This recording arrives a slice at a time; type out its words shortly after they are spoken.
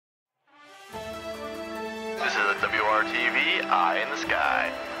This is a WRTV Eye in the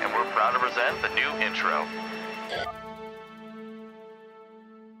Sky, and we're proud to present the new intro.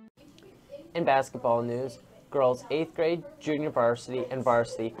 In basketball news, girls 8th grade, junior varsity, and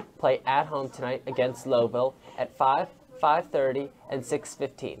varsity play at home tonight against Lowville at 5, 5:30, and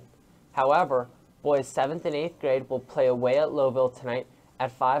 6:15. However, boys 7th and 8th grade will play away at Lowville tonight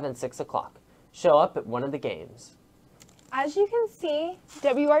at 5 and 6 o'clock. Show up at one of the games. As you can see,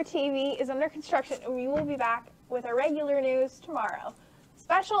 WRTV is under construction and we will be back with our regular news tomorrow.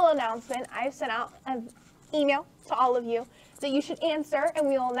 Special announcement, I've sent out an email to all of you that you should answer, and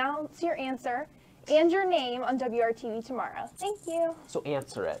we will announce your answer and your name on WRTV tomorrow. Thank you. So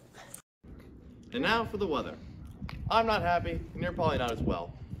answer it. And now for the weather. I'm not happy, and you're probably not as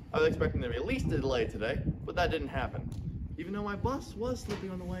well. I was expecting there to be at least a delay today, but that didn't happen, even though my bus was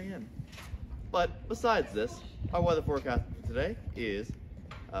slipping on the way in. But besides this, our weather forecast for today is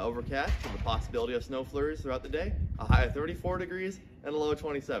overcast with the possibility of snow flurries throughout the day, a high of 34 degrees and a low of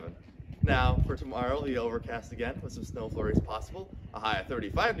 27. Now, for tomorrow, it'll be overcast again with some snow flurries possible, a high of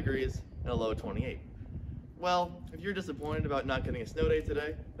 35 degrees and a low of 28. Well, if you're disappointed about not getting a snow day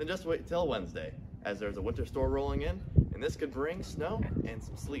today, then just wait till Wednesday, as there's a winter storm rolling in, and this could bring snow and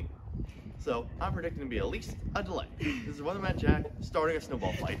some sleet. So, I'm predicting to be at least a delay. This is Weatherman Jack, starting a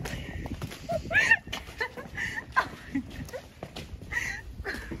snowball fight.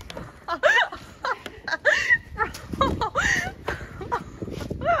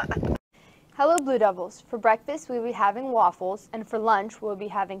 Hello Blue Devils. For breakfast we'll be having waffles, and for lunch we'll be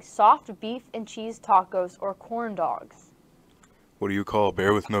having soft beef and cheese tacos or corn dogs. What do you call a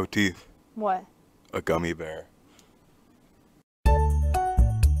bear with no teeth? What? A gummy bear.